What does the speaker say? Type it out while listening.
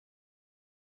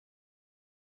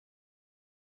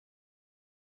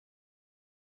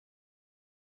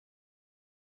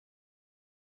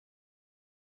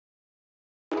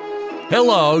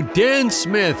Hello, Dan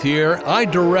Smith here. I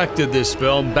directed this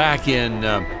film back in,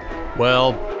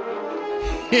 well,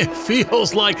 it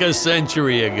feels like a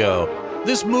century ago.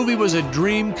 This movie was a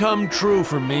dream come true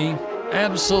for me.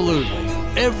 Absolutely.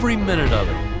 Every minute of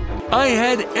it. I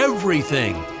had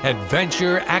everything.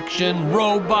 Adventure, action,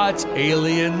 robots,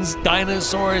 aliens,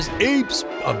 dinosaurs, apes,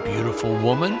 a beautiful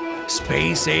woman,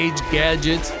 space-age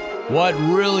gadgets. What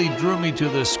really drew me to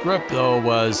the script, though,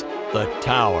 was the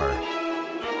tower.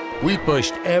 We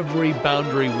pushed every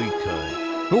boundary we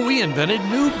could. But we invented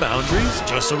new boundaries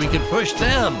just so we could push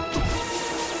them.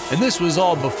 And this was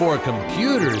all before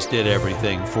computers did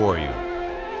everything for you.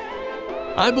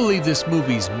 I believe this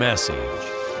movie's message,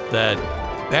 that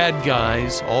bad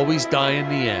guys always die in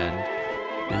the end,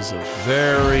 is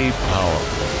very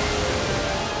powerful.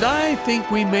 I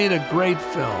think we made a great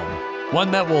film,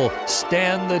 one that will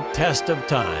stand the test of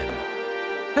time.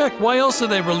 Heck, why else are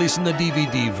they releasing the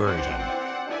DVD version?